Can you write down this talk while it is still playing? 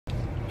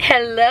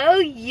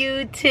Hello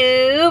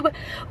YouTube,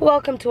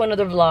 welcome to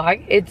another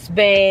vlog. It's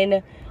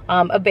been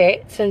a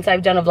bit since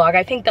I've done a vlog.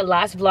 I think the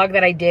last vlog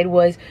that I did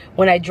was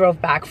when I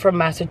drove back from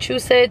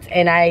Massachusetts,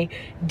 and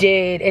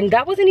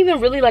that wasn't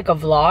even really like a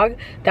vlog.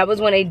 That was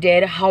when I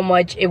did how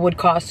much it would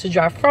cost to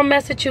drive from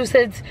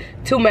Massachusetts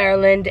to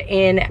Maryland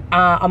in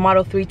a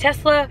Model 3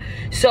 Tesla.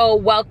 So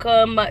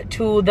welcome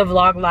to the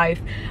vlog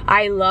life.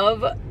 I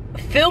love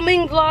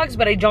filming vlogs,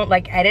 but I don't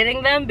like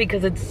editing them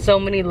because it's so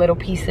many little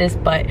pieces,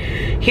 but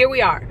here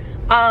we are.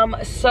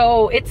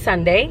 So it's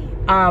Sunday.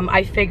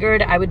 I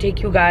figured I would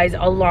take you guys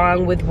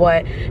along with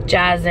what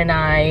Jazz and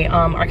I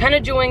are kind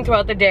of doing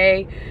throughout the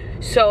day.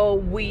 So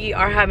we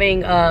are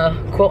having a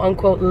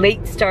quote-unquote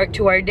late start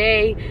to our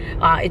day.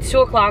 It's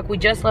 2 o'clock. We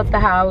just left the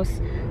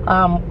house.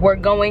 We're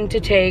going to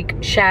take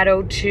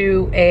Shadow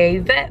to a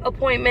vet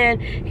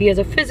appointment. He has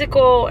a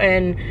physical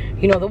and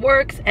you know the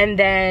works, and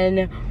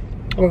then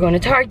we're going to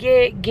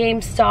Target,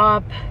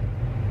 GameStop.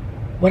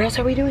 What else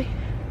are we doing?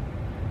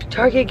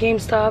 Target,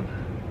 GameStop.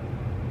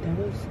 That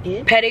was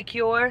it?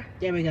 Pedicure.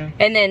 There we go.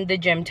 And then the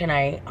gym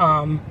tonight.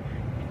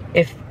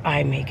 If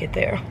I make it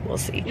there, we'll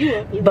see.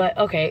 You will. But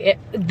okay,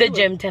 the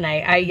gym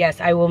tonight.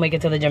 Yes, I will make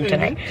it to the gym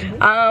tonight.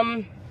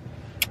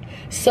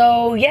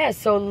 So yeah,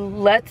 so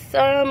let's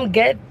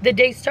get the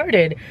day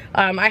started.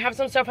 I have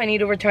some stuff I need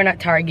to return at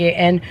Target,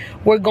 and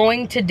we're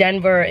going to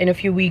Denver in a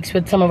few weeks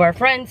with some of our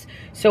friends.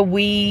 So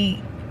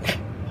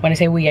when I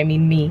say we, I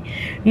mean me,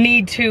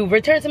 need to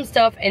return some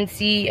stuff and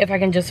see if I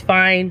can just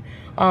find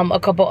a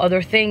couple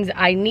other things.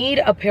 I need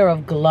a pair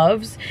of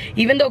gloves,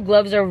 even though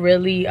gloves are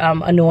really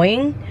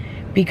annoying,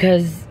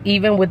 because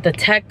even with the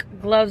tech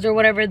gloves or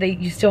whatever,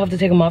 you still have to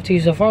take them off to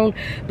use the phone.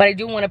 But I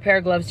do want a pair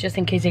of gloves just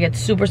in case it gets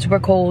super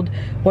cold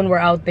when we're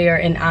out there,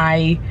 and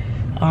I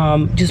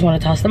just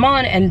want to toss them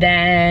on. And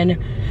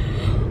then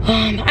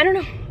I don't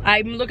know,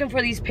 I'm looking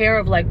for these pair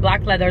of like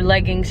black leather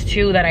leggings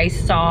too that I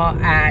saw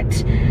at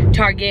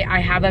Target. I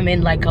have them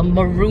in like a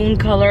maroon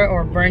color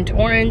or burnt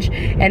orange,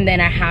 and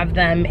then I have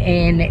them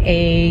in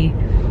a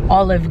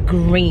olive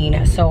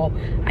green. So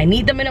I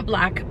need them in a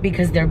black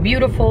because they're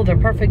beautiful, they're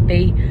perfect,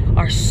 they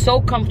are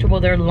so comfortable,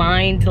 they're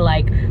lined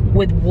like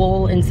with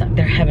wool inside,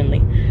 they're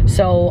heavenly.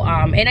 So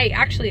and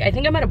I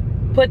think I might have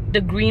put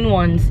the green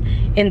ones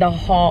in the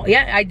haul.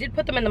 Yeah, I did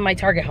put them in my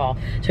Target haul.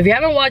 So if you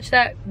haven't watched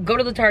that, go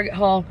to the Target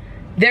haul.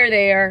 They're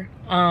there.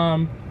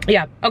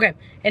 Yeah, okay,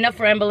 enough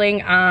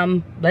rambling.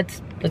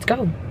 Let's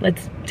go.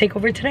 Let's take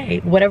over today,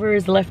 whatever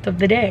is left of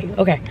the day.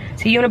 Okay,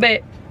 see you in a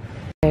bit.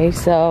 Okay,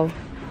 so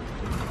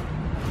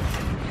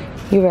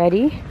you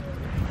ready?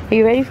 Are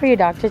you ready for your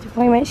doctor's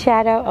appointment,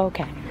 Shadow?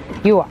 Okay,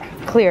 you are,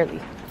 clearly.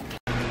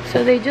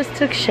 So they just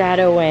took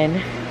Shadow in,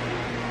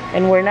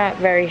 and we're not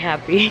very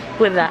happy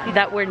with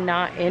that we're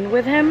not in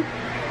with him,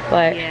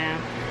 but yeah,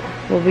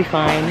 we'll be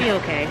fine. We'll be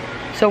okay.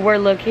 So we're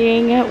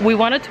looking, we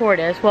want a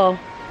tortoise. Well,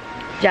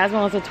 Jasmine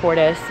wants a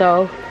tortoise,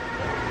 so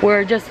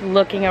we're just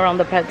looking around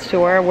the pet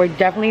store. We're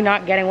definitely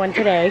not getting one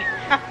today,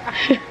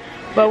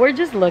 but we're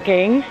just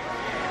looking.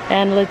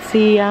 And let's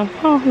see,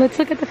 oh, let's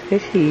look at the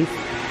fishies.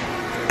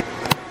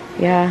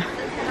 Yeah,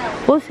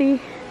 we'll see.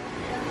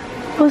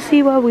 We'll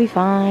see what we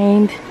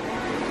find.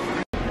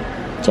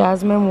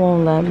 Jasmine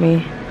won't let me.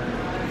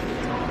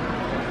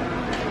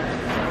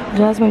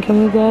 Jasmine,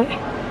 can we get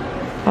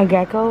a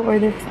gecko or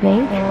the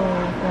snake?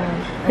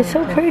 Oh, it's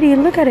so pretty.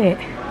 Look at it.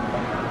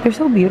 They're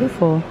so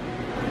beautiful.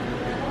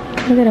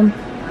 Look at them.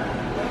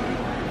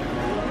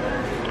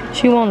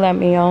 She won't let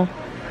me, y'all.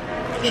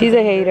 She's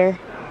a hater.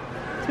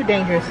 Too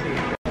dangerous.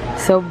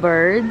 So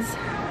birds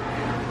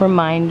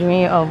remind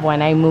me of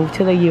when I moved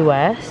to the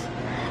US,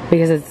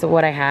 because it's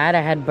what I had.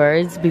 I had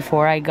birds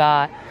before I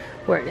got,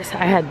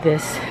 I had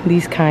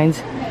these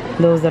kinds,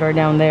 those that are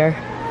down there,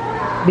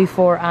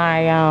 before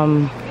I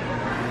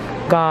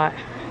got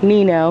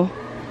Nino.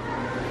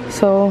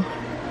 So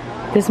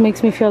this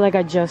makes me feel like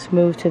I just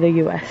moved to the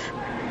US.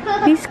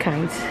 These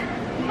kinds,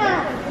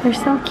 they're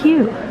so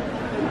cute.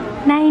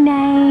 Night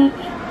night.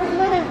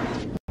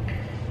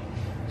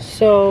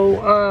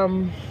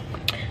 So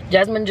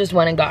Jasmine just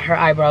went and got her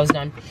eyebrows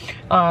done.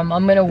 I'm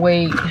gonna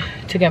wait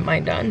to get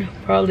mine done,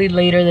 probably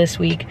later this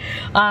week.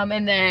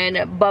 And then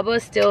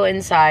Bubba's still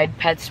inside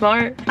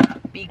PetSmart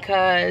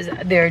because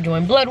they're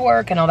doing blood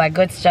work and all that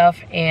good stuff,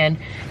 and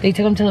they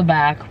took him to the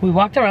back. We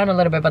walked around a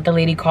little bit, but the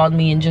lady called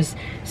me and just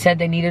said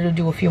they needed to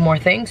do a few more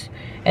things,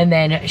 and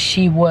then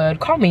she would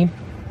call me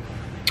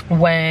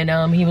when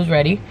he was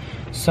ready.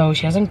 So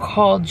she hasn't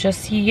called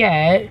just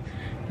yet.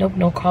 Nope,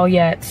 no call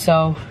yet.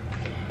 So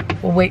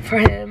we'll wait for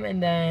him,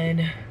 and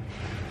then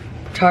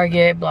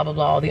Target, blah blah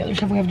blah, all the other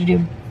stuff we have to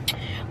do.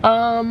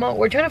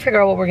 We're trying to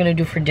figure out what we're gonna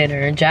do for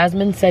dinner.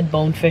 Jasmine said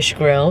bonefish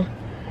grill,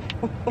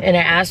 and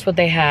I asked what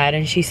they had,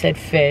 and she said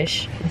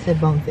fish. I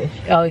said bonefish.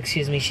 Oh,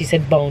 excuse me, she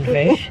said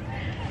bonefish.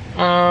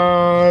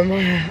 I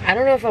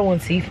don't know if I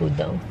want seafood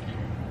though.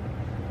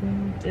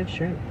 They're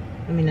shrimp.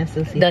 I mean, that's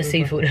still seafood. That's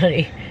seafood,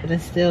 honey. But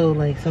that's still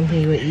like something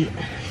you would eat.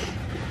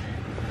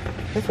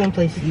 That's one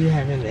place you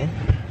haven't been.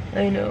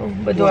 I know,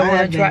 but do I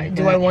want to try?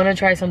 I want to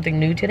try something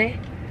new today?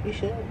 You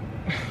should.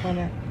 Why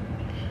not?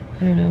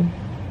 I don't know.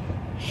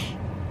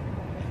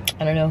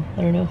 I don't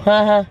know.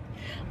 Haha.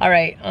 All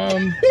right,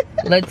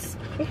 let's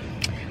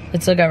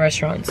look at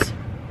restaurants.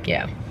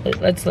 Yeah,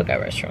 let's look at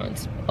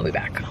restaurants. I'll be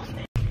back.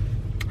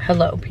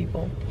 Hello,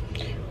 people.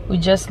 We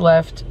just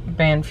left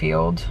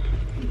Banfield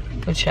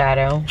with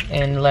Shadow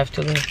and left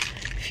with a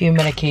few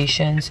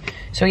medications.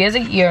 So he has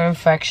an ear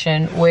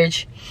infection,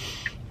 which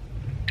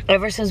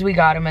ever since we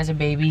got him as a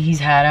baby, he's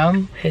had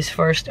him. His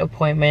first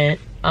appointment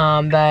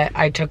that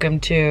I took him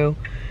to,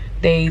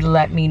 they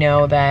let me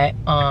know that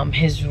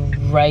his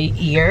right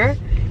ear,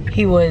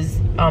 he was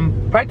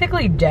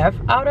practically deaf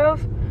out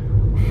of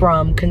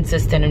from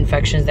consistent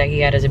infections that he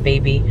had as a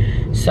baby.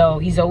 So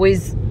he's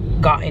always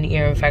gotten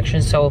ear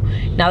infections. So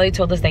now they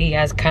told us that he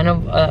has kind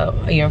of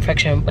a ear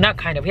infection, but not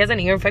kind of, he has an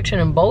ear infection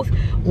in both.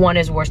 One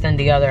is worse than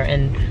the other,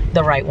 and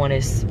the right one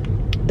is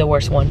the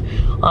worst one.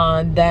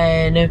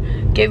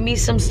 Then give me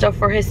some stuff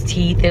for his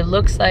teeth. It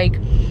looks like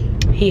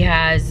he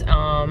has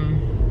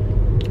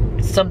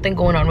something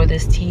going on with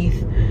his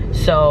teeth,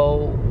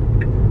 so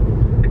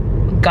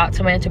got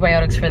some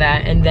antibiotics for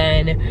that. And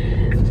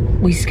then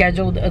we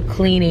scheduled a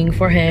cleaning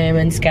for him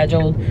and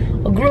scheduled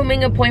a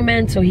grooming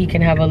appointment so he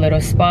can have a little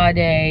spa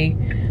day.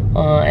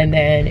 And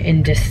then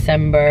in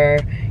December,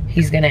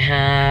 he's gonna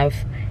have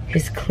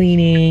his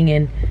cleaning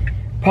and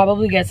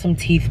probably get some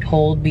teeth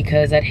pulled,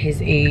 because at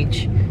his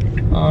age,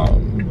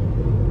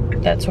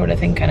 that sort of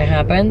thing kind of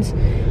happens.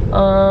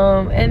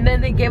 And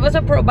then they gave us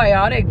a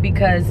probiotic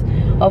because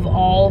of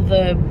all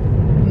the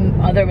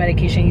other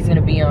medication he's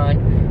gonna be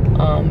on.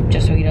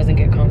 Just so he doesn't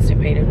get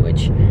constipated,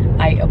 which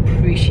I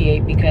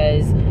appreciate,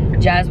 because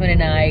Jasmine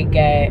and I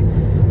get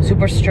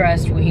super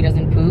stressed when he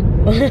doesn't poop.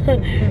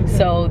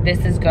 So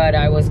this is good.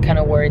 I was kind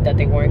of worried that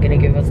they weren't gonna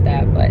give us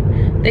that, but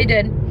they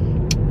did.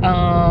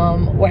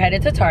 We're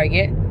headed to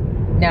Target.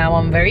 Now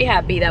I'm very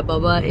happy that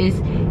Bubba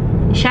is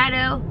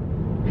Shadow.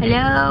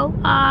 Hello.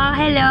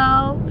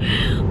 Hello.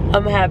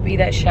 I'm happy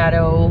that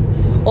Shadow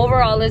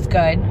overall is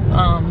good.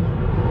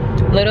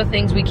 Little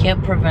things we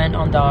can't prevent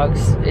on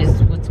dogs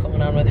is what's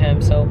going on with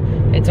him, so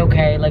it's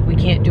okay. Like, we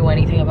can't do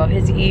anything about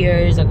his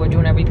ears. Like, we're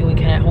doing everything we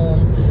can at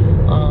home.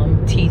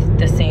 Teeth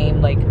the same,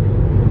 like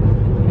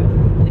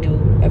we do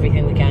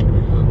everything we can.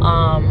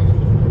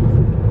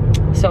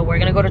 So we're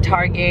gonna go to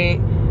Target.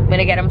 I'm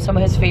gonna get him some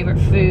of his favorite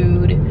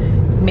food,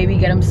 maybe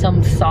get him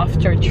some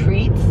softer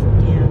treats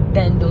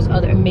than those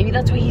other, maybe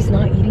that's why he's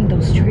not eating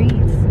those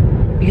treats,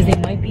 because they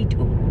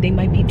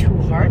might be too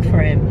hard for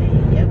him.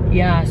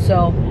 Yeah,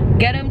 so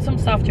get him some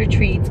softer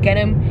treats, get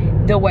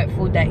him the wet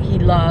food that he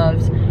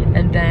loves,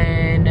 and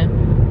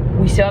then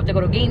we still have to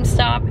go to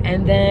GameStop,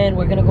 and then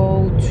we're gonna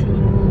go to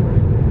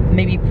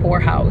maybe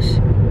Poorhouse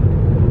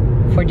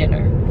for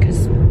dinner,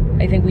 because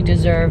I think we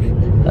deserve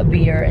a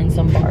beer and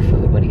some bar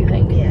food. What do you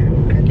think?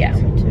 Yeah,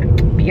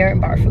 beer and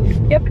bar food.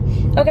 Yep.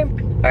 Okay.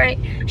 All right.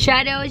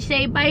 Shadow,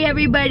 say bye,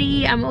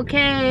 everybody. I'm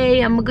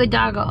okay. I'm a good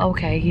dog.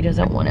 Okay, he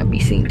doesn't want to be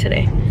seen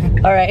today.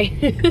 All right.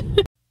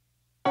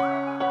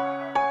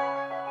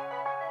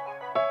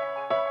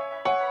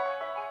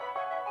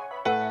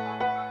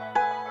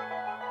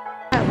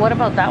 What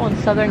about that one?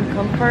 Southern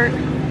Comfort.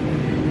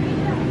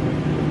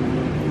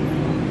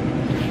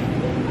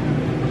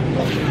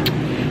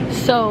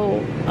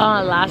 So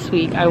last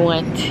week I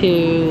went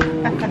to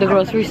the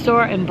grocery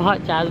store and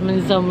bought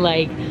Jasmine some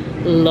like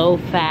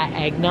low-fat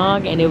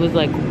eggnog, and it was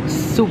like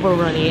super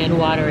runny and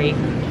watery.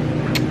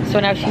 So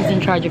now she's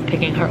in charge of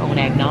picking her own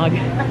eggnog.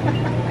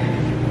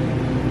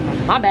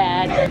 My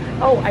bad.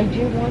 Oh, I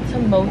do want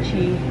some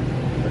mochi.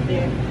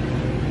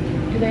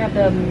 Do they have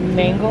the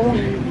mango?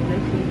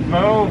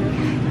 No.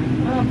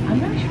 I'm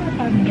not sure if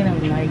I'm gonna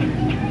like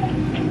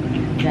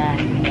that.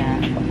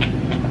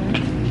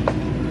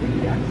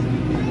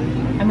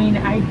 I mean,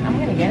 I'm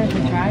gonna get it to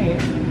try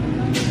it.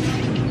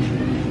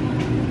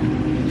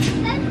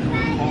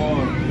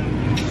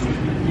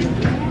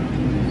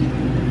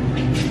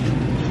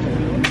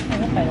 I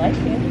hope I like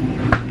it.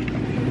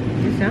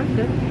 It sounds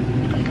good.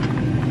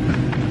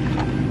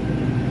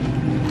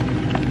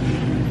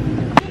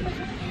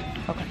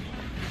 Okay.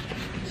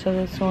 So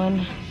this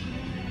one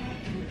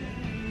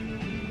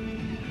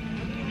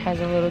has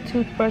a little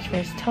toothbrush for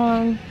his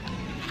tongue,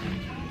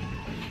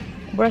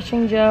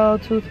 brushing gel,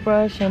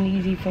 toothbrush, and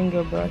easy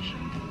finger brush.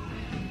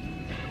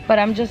 But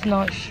I'm just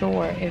not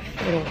sure if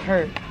it'll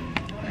hurt.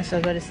 So I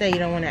was about to say, you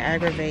don't want to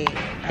aggravate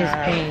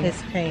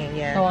his pain.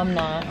 Yeah. Oh, I'm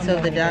not. So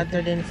the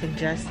doctor didn't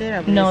suggest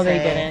it? No, they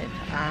didn't.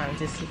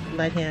 Just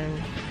let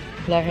him,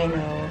 you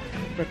know,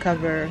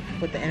 recover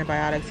with the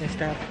antibiotics and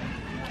stuff.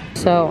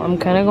 So I'm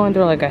kind of going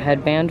through like a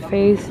headband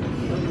phase,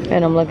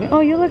 and I'm looking. Oh,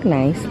 you look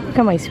nice. Look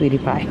at my sweetie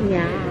pie.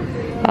 Yeah.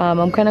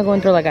 I'm kind of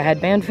going through like a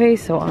headband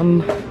phase, so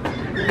I'm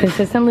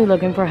consistently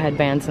looking for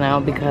headbands now,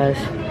 because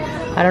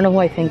I don't know who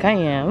I think I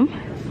am.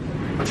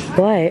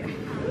 But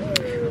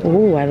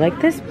ooh, I like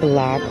this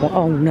black one.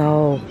 Oh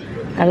no,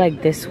 I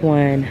like this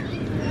one.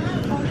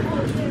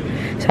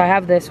 So I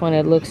have this one.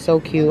 It looks so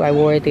cute. I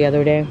wore it the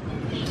other day.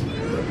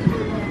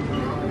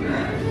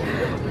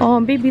 Oh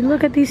baby,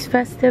 look at these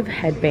festive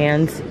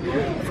headbands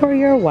for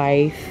your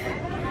wife.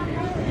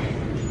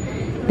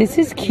 This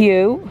is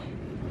cute.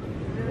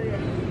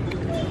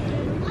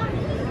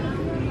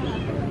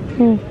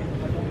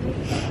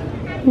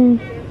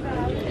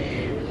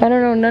 I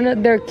don't know,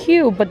 they're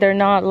cute, but they're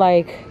not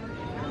like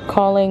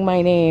calling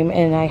my name,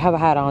 and I have a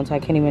hat on, so I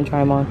can't even try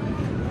them on.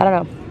 I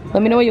don't know.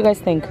 Let me know what you guys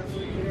think.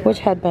 Which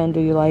headband do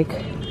you like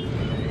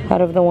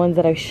out of the ones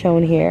that I've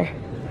shown here?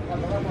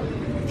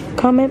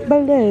 Comment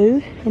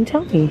below and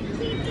tell me.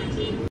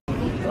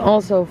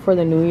 Also, for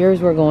the New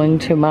Year's, we're going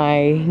to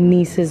my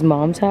niece's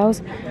mom's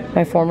house,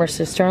 my former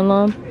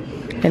sister-in-law,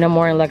 and I'm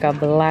wearing like a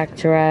black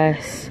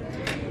dress,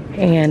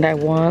 and I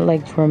want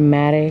like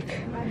dramatic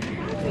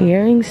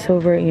earrings,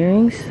 silver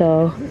earrings,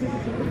 so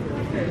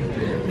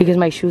because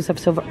my shoes have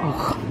silver.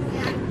 Oh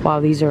wow,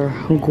 these are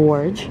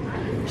gorge.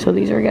 So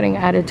these are getting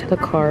added to the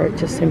cart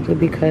just simply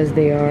because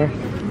they are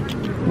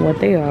what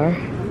they are,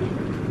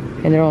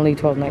 and they're only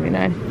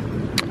 $12.99.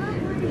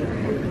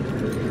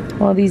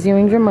 Well, these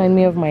earrings remind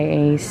me of my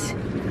ace.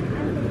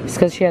 It's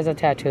because she has a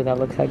tattoo that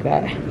looks like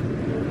that.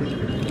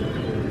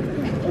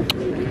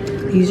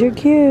 These are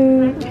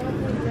cute.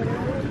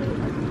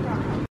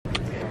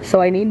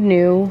 So I need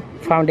new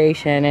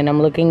foundation, and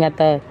I'm looking at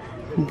the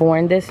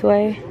Born This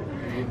Way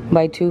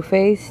by Too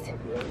Faced,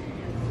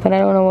 but I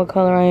don't know what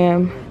color I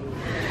am.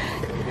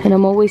 And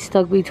I'm always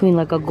stuck between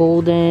like a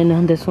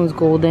golden, this one's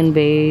golden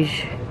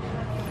beige,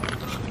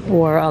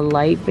 or a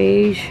light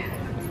beige.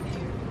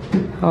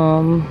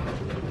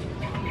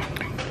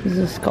 This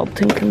is a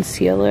sculpting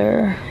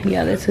concealer.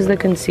 Yeah, this is the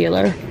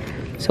concealer.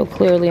 So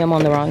clearly I'm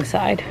on the wrong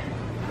side.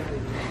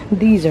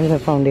 These are the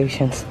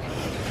foundations.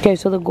 Okay,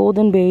 so the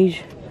golden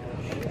beige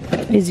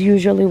is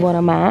usually what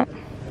I'm at,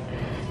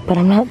 but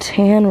I'm not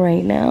tan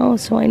right now,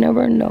 so I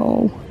never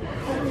know.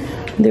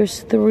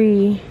 There's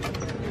 3.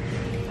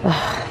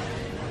 Ugh.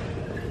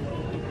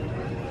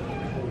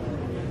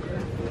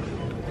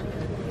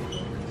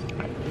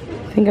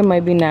 I think it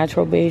might be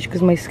natural beige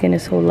because my skin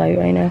is so light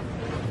right now.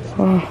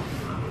 Oh,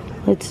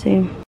 let's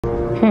see.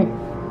 Hi.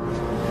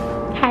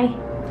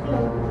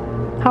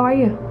 How are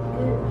you?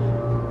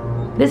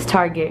 This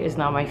Target is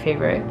not my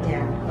favorite.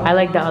 Yeah. I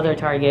like the other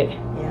Target.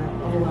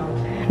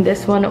 Yeah.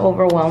 This one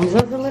overwhelms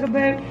us a little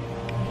bit.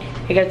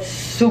 It gets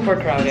super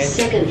crowded,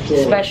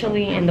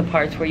 especially in the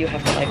parts where you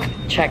have to like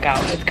check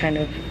out. It's kind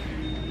of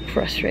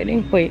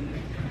frustrating. Wait,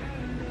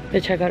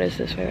 the checkout is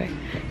this way, right?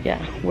 Yeah,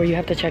 where you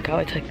have to check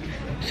out, it's like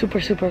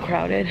super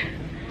crowded.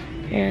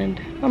 And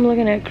I'm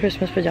looking at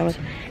Christmas pajamas,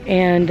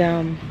 and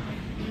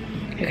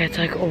it gets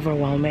like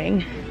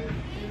overwhelming,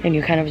 and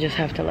you kind of just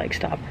have to like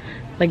stop.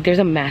 Like there's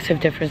a massive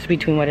difference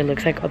between what it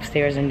looks like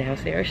upstairs and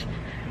downstairs,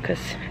 because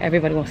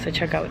everybody wants to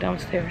check out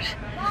downstairs.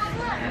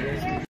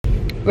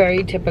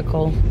 Very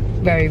typical,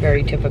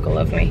 very typical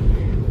of me.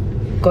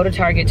 Go to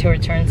Target to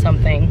return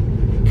something,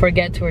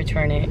 forget to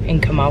return it,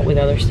 and come out with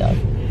other stuff.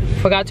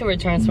 Forgot to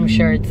return some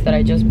shirts that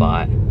I just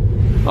bought.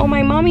 Oh,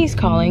 my mommy's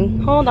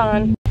calling. Hold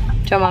on.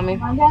 Chao, mami.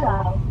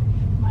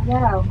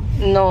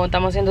 No,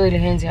 estamos haciendo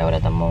diligencia ahora.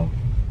 Estamos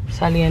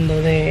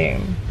saliendo de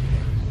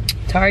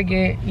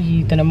Target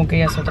y tenemos que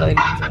ir a hacer otra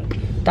diligencia.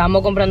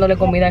 Estamos comprándole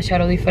comida a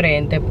Charo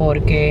diferente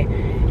porque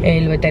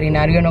el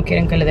veterinario no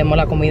quiere que le demos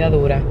la comida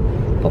dura,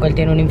 porque él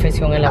tiene una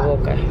infección en la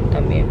boca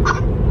también.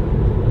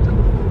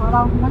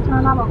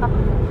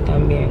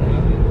 También.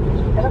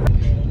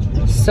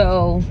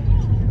 So,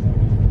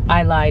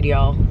 I lied,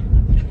 y'all.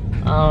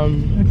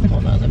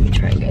 Hold on, let me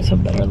try and get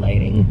some better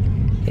lighting.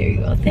 There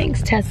you go.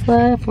 Thanks,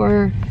 Tesla,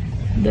 for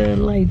the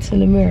lights in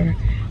the mirror.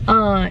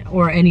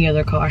 Or any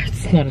other car.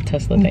 It's not a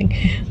Tesla thing.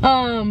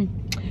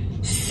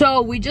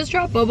 So we just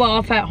dropped Bubba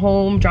off at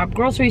home, dropped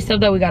grocery stuff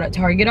that we got at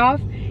Target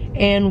off,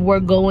 and we're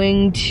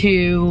going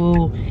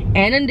to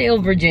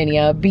Annandale,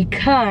 Virginia,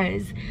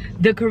 because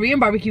the Korean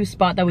barbecue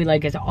spot that we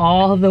like is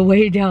all the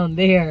way down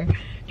there.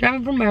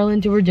 Driving from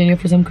Maryland to Virginia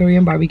for some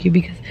Korean barbecue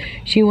because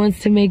she wants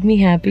to make me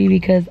happy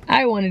because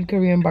I wanted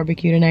Korean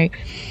barbecue tonight.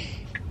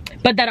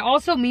 But that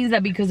also means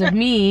that because of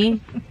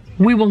me,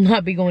 we will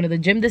not be going to the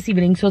gym this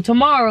evening. So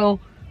tomorrow,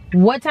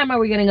 what time are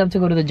we getting up to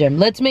go to the gym?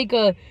 Let's make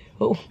a,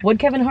 what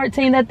Kevin Hart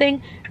saying that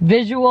thing?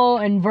 Visual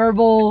and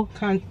verbal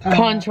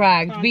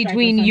contract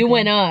between you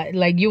and I.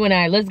 Like you and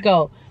I, let's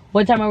go.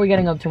 What time are we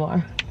getting up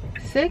tomorrow?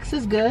 6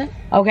 is good.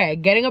 Okay,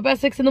 getting up at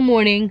 6 in the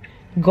morning,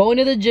 going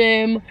to the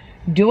gym,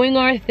 doing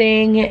our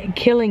thing,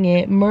 killing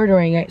it,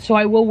 murdering it. So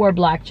I will wear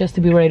black just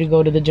to be ready to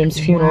go to the gym's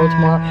funeral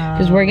tomorrow,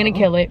 because we're gonna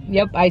kill it.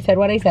 Yep, I said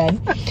what I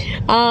said.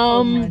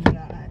 Oh my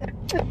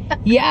God.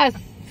 Yes,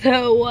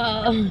 so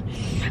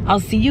I'll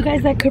see you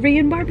guys at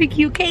Korean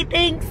barbecue. Okay,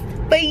 thanks,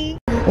 bye.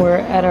 We're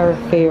at our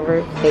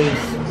favorite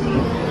place,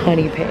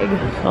 Honey Pig.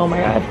 Oh my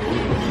God,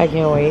 I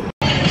can't wait.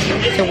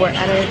 So we're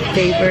at our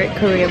favorite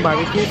Korean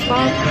barbecue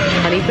spot,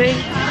 Honey Pig.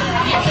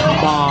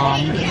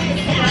 Bomb.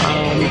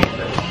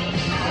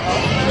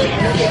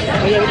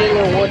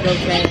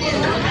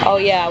 Oh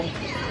yeah,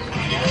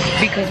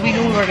 because we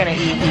knew we were gonna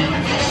eat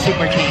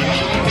super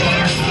changed.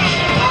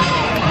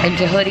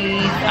 Into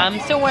hoodies. I'm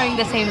still wearing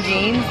the same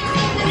jeans,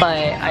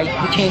 but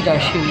we changed our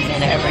shoes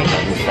and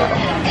everything. So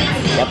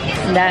yep,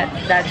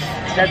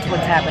 that's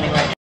what's happening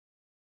right now.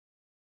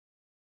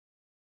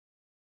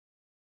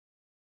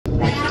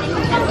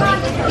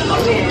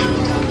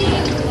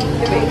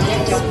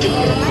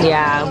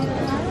 Yeah.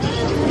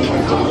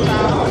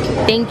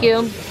 Thank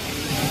you.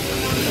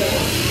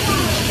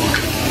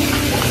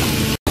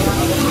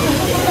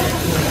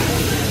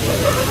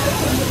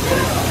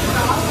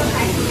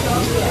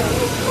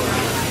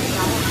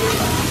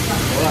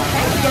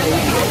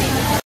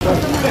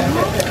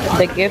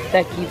 The gift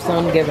that keeps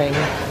on giving.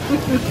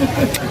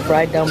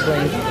 Fried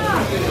dumplings.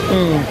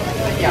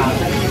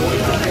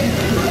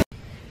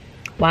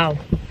 Wow.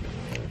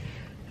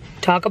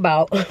 Talk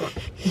about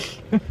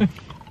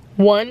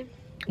one,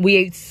 we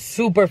ate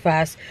super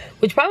fast,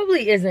 which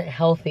probably isn't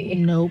healthy.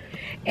 Nope.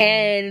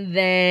 And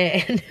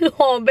then,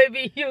 oh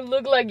baby, you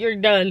look like you're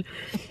done.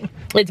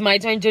 It's my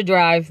turn to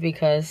drive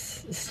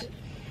because,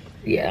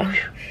 yeah.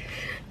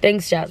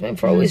 Thanks, Jasmine,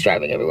 for always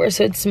driving everywhere.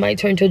 So it's my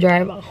turn to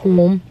drive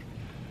home.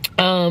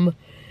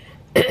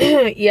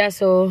 Yeah,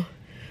 so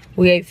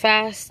we ate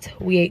fast,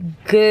 we ate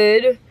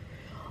good.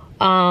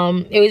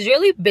 It was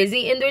really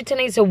busy in there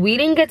tonight, so we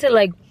didn't get to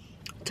like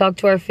talk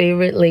to our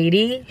favorite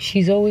lady.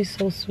 She's always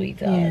so sweet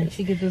to us.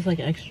 She gives us like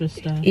extra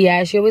stuff.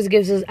 Yeah, she always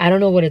gives us, I don't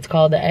know what it's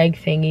called, the egg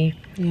thingy.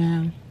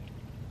 Yeah.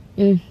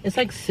 It's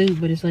like soup,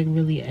 but it's like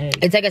really egg.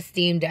 It's like a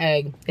steamed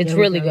egg. It's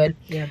really good.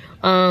 Yeah.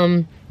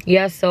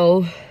 Yeah,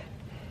 so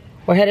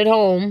we're headed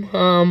home.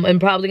 I'm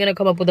probably gonna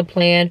come up with a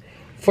plan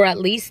for at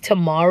least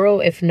tomorrow.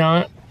 If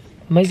not,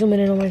 am I zooming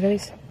in on my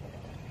face?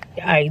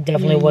 I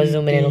definitely was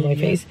zooming in on my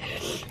face.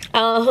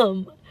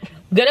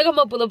 Gonna come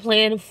up with a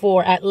plan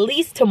for at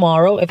least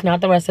tomorrow, if not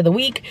the rest of the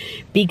week,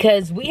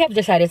 because we have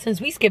decided, since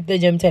we skipped the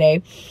gym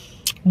today,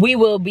 we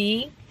will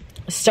be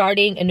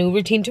starting a new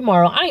routine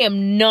tomorrow. I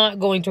am not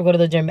going to go to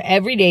the gym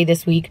every day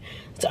this week.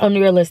 It's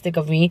unrealistic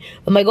of me,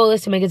 but my goal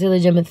is to make it to the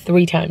gym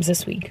 3 times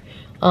this week.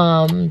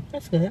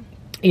 That's good.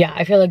 Yeah,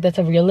 I feel like that's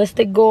a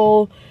realistic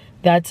goal.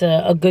 That's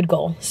a good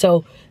goal.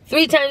 So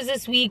 3 times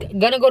this week,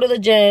 gonna go to the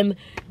gym,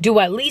 do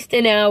at least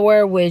an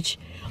hour, which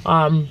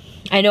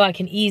I know I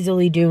can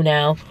easily do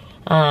now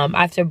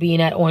after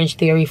being at Orange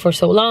Theory for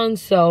so long.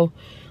 So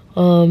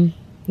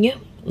yeah,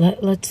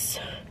 let's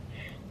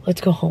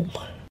go home.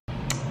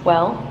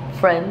 Well,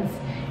 friends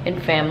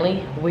and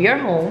family, we are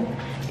home.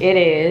 It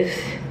is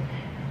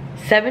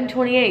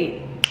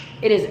 7:28.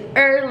 It is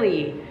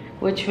early,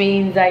 which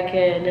means I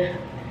can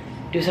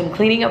do some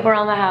cleaning up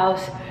around the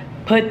house,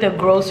 put the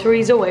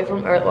groceries away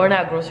from, or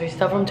not groceries,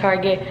 stuff from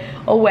Target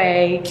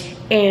away,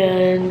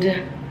 and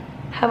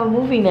have a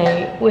movie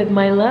night with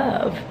my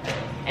love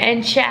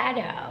and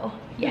Shadow.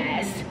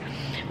 Yes.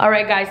 All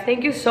right, guys,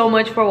 thank you so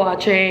much for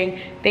watching.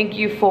 Thank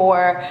you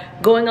for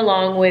going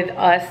along with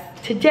us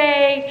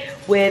today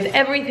with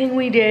everything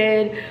we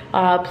did.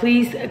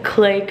 Please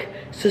click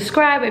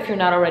subscribe if you're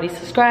not already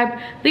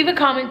subscribed. Leave a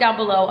comment down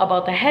below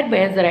about the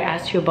headbands that I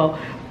asked you about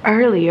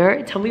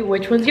earlier. Tell me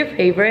which one's your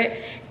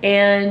favorite,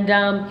 and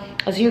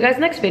I'll see you guys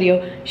next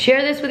video.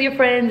 Share this with your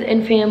friends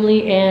and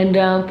family, and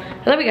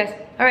I love you guys.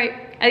 All right,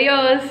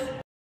 adios.